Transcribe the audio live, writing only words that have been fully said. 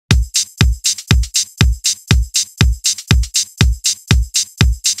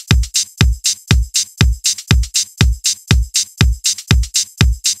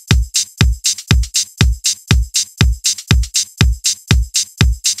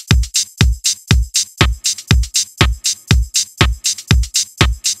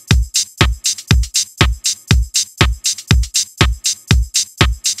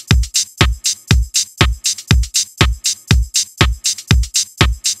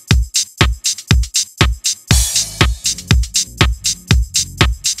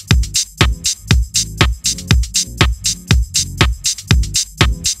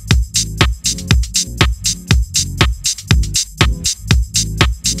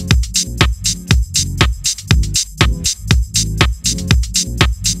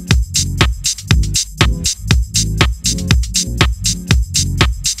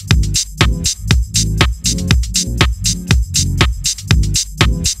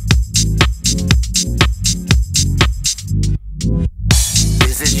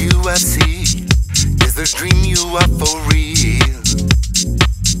I see? Is the dream you are for real?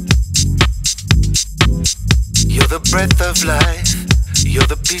 You're the breath of life, you're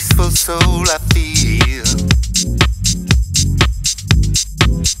the peaceful soul I feel.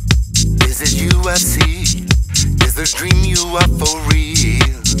 Is it you I see? Is the dream you are for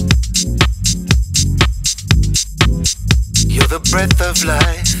real? You're the breath of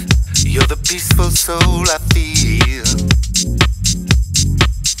life, you're the peaceful soul I feel.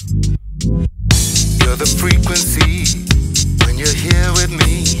 You're the frequency when you're here with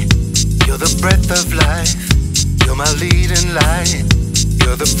me. You're the breath of life, you're my leading light.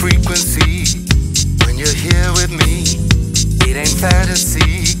 You're the frequency when you're here with me. It ain't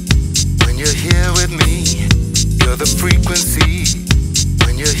fantasy when you're here with me. You're the frequency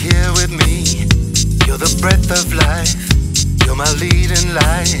when you're here with me. You're the breath of life, you're my leading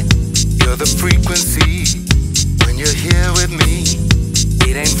light. You're the frequency when you're here with me.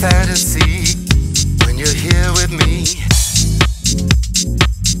 It ain't fantasy when you're here with me.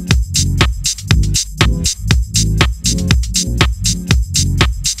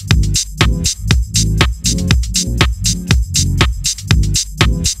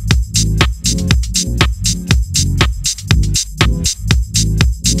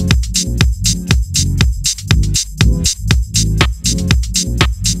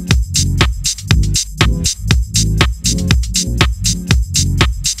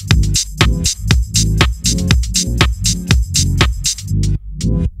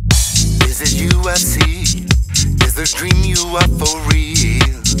 I see, is the dream you are for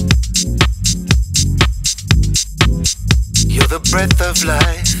real? You're the breath of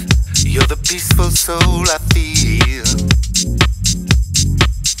life, you're the peaceful soul I feel.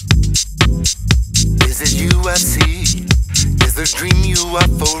 Is it you I see? Is the dream you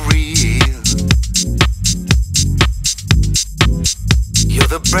are for real? You're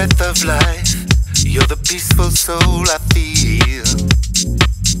the breath of life, you're the peaceful soul I feel.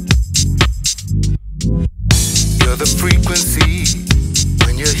 You're the frequency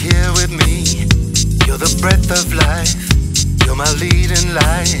when you're here with me. You're the breath of life, you're my leading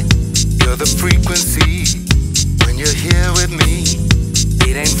light. You're the frequency when you're here with me.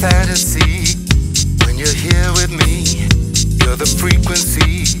 It ain't fantasy when you're here with me. You're the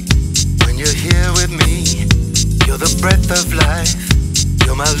frequency when you're here with me. You're the breath of life,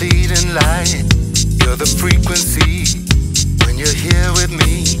 you're my leading light. You're the frequency when you're here with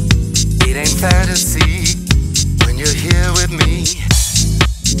me. It ain't fantasy when you're here with me.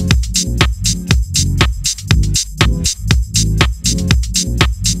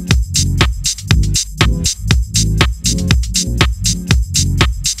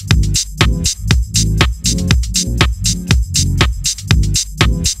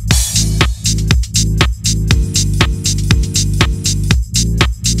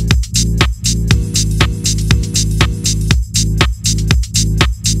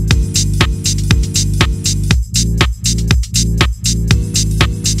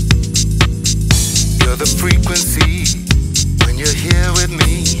 You're the frequency when you're here with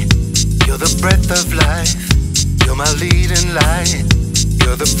me. You're the breath of life, you're my leading light.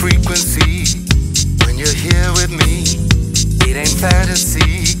 You're the frequency when you're here with me. It ain't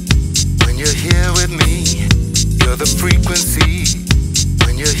fantasy when you're here with me. You're the frequency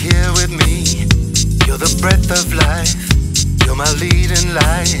when you're here with me. You're the breath of life, you're my leading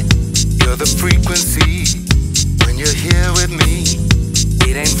light. You're the frequency when you're here with me.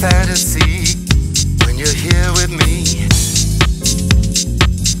 It ain't fantasy when you're here with me.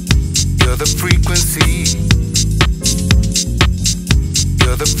 You're the frequency.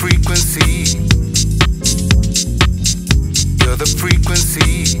 You're the frequency. You're the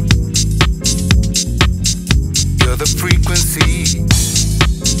frequency. You're the frequency.